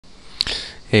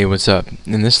Hey, what's up?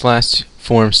 In this last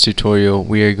forms tutorial,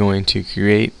 we are going to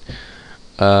create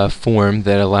a form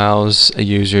that allows a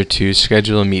user to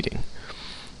schedule a meeting.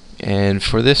 And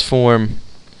for this form,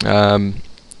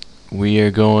 we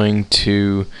are going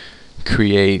to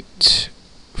create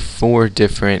 4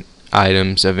 different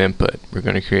items of input. We're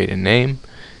going to create a name,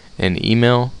 an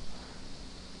email,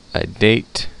 a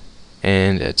date,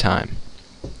 and a time.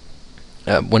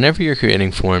 Whenever you're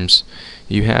creating forms,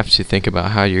 you have to think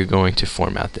about how you're going to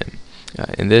format them.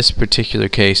 In this particular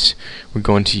case, we're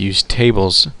going to use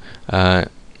tables. We're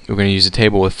going to use a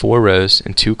table with 4 rows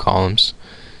and 2 columns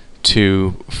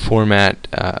to format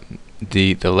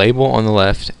the label on the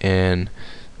left and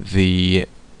the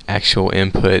actual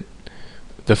input,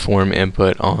 the form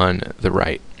input on the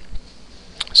right.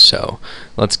 So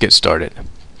let's get started.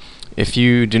 If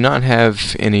you do not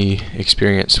have any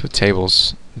experience with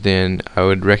tables, then I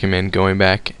would recommend going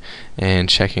back and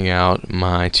checking out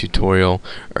my tutorial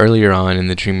earlier on in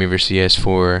the Dreamweaver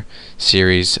CS4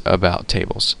 series about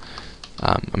tables.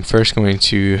 I'm first going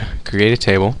to create a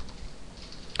table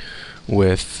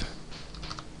with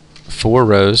 4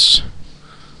 rows.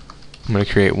 I'm going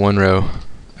to create 1 row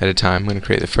at a time. I'm going to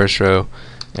create the first row,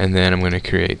 and then I'm going to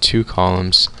create 2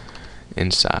 columns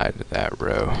inside that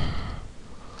row.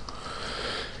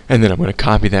 And then I'm going to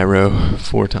copy that row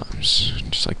 4 times,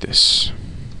 just like this.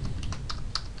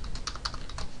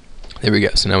 There we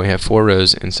go. So now we have 4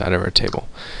 rows inside of our table.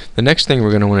 The next thing we're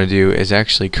going to want to do is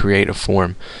actually create a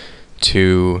form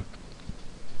to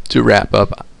wrap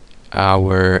up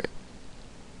our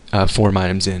form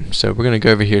items in. So we're going to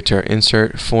go over here to our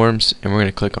Insert Forms, and we're going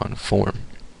to click on Form.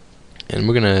 And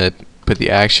we're going to put the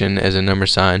action as a number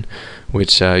sign,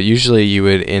 which usually you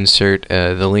would insert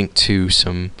the link to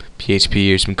some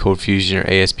PHP or some Code Fusion or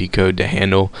ASP code to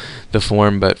handle the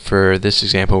form, but for this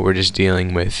example we're just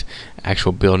dealing with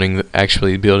actually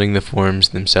building the forms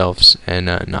themselves and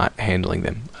not handling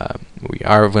them. We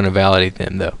are going to validate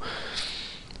them though.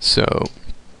 So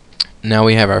now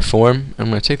we have our form. I'm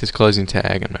going to take this closing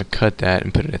tag, I'm going to cut that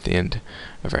and put it at the end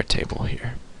of our table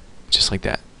here, just like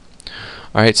that.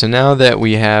 Alright, so now that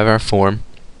we have our form,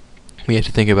 we have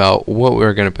to think about what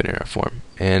we're going to put in our form.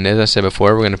 And as I said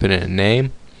before, we're going to put in a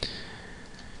name,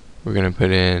 we're going to put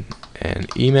in an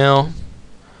email,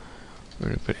 we're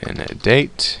going to put in a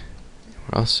date,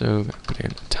 we're also going to put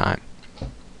in a time.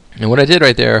 And what I did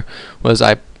right there was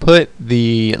I put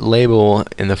the label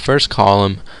in the first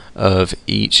column of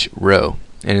each row.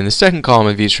 And in the second column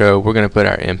of each row, we're going to put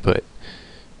our input.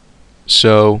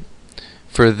 So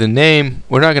for the name,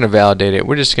 we're not going to validate it,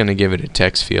 we're just going to give it a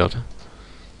text field.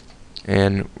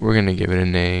 And we're going to give it a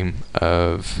name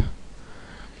of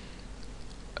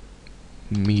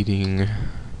meeting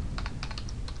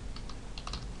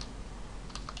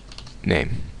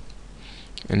name.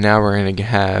 And now we're going to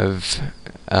have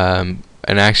an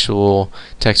actual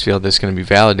text field that's going to be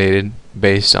validated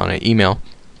based on an email.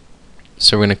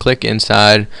 So we're going to click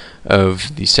inside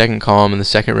of the second column in the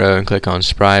second row and click on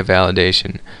Spry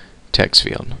Validation Text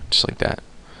Field, just like that.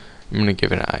 I'm going to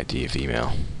give it an ID of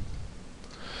email.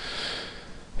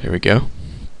 There we go.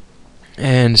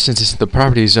 And since the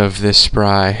properties of this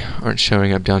spry aren't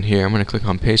showing up down here, I'm going to click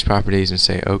on Page Properties and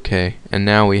say OK. And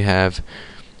now we have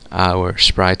our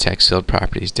spry text field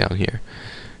properties down here.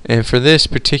 And for this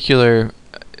particular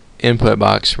input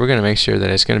box, we're going to make sure that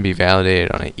it's going to be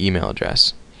validated on an email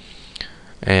address.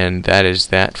 And that is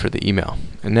that for the email.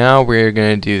 And now we're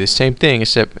going to do the same thing,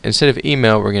 except instead of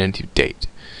email, we're going to do date.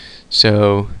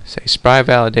 So say spry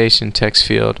validation text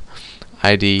field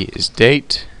ID is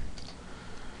date,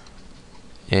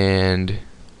 and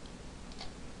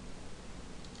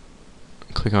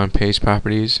click on Page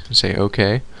Properties and say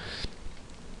OK.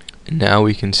 And now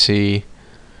we can see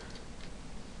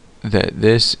that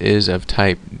this is of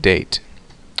type date.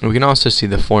 And we can also see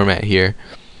the format here.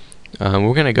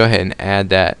 We're going to go ahead and add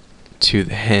that to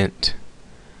the hint,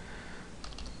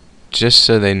 just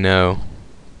so they know,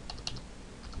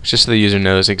 just so the user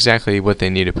knows exactly what they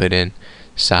need to put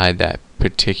inside that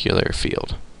particular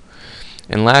field.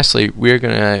 And lastly, we're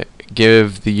going to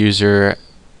give the user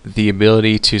the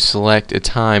ability to select a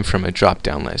time from a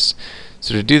drop-down list.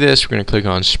 So to do this, we're going to click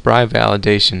on Spry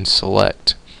Validation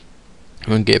Select.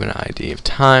 We're going to give it an ID of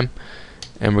time,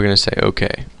 and we're going to say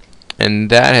OK.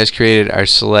 And that has created our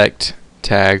select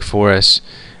tag for us,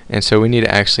 and so we need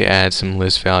to actually add some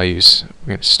list values. We're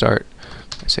going to start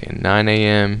by saying 9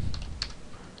 a.m.,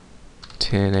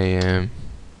 10 a.m.,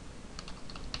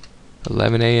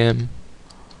 11 a.m.,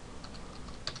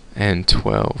 and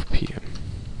 12 p.m.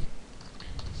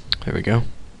 There we go.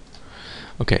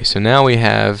 Okay, so now we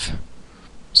have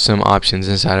some options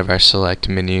inside of our select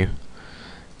menu,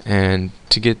 And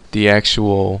to get the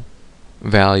actual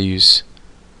values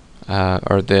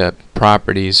or the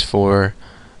properties for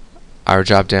our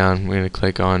drop down, we're going to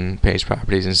click on page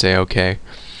properties and say OK.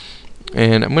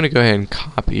 And I'm going to go ahead and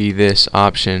copy this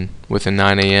option with a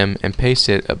 9 a.m. and paste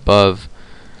it above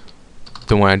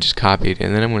the one I just copied,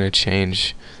 and then I'm going to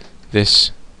change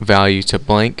this value to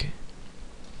blank,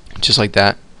 just like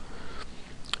that,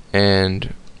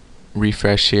 and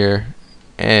refresh here,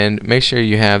 and make sure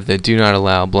you have the do not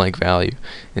allow blank value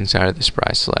inside of the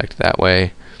sprite select. That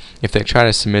way if they try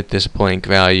to submit this blank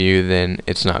value, then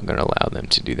it's not going to allow them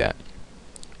to do that.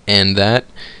 And that,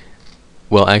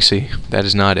 well, actually that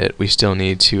is not it. We still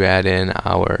need to add in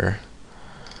our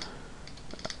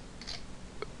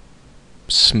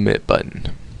submit button.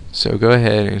 So go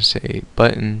ahead and say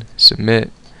button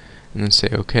submit and then say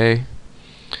OK.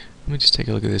 Let me just take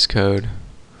a look at this code,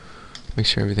 make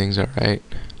sure everything's alright.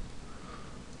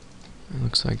 It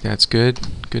looks like that's good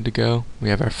to go. We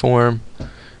have our form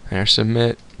and our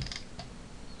submit.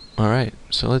 Alright,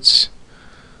 so let's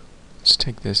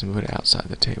take this and put it outside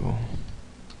the table.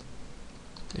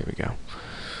 There we go.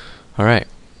 Alright,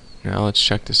 now let's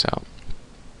check this out.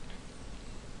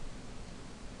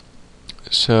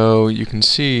 So you can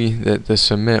see that the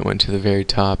submit went to the very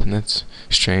top, and that's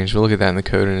strange. We'll look at that in the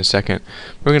code in a second.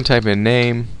 We're going to type in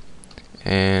name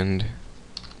and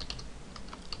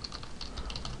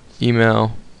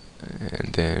email,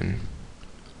 and then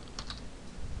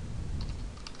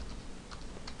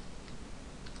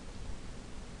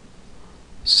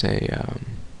say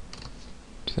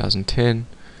 2010,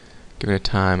 give it a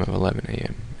time of 11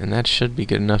 a.m. and that should be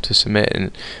good enough to submit.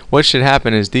 And what should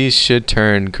happen is these should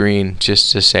turn green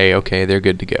just to say okay, they're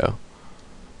good to go,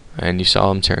 and you saw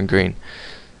them turn green.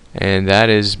 And that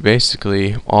is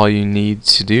basically all you need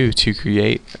to do to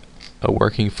create a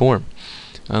working form.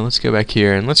 Let's go back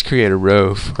here and let's create a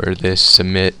row for this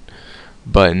submit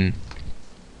button.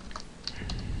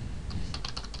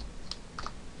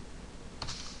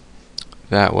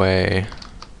 That way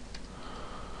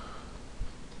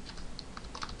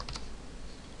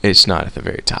it's not at the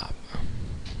very top.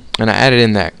 And I added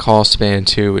in that call span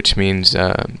too, which means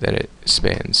that it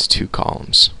spans 2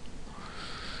 columns.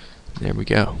 There we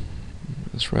go.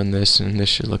 Let's run this, and this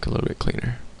should look a little bit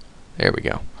cleaner. There we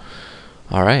go.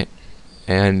 Alright,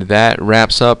 and that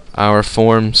wraps up our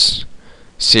forms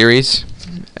series.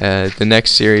 The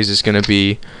next series is going to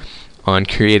be on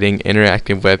creating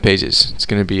interactive web pages. It's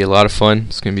going to be a lot of fun.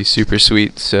 It's going to be super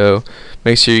sweet. So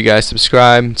make sure you guys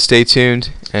subscribe, stay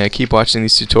tuned, and keep watching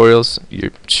these tutorials.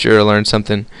 You're sure to learn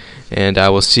something, and I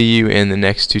will see you in the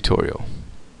next tutorial.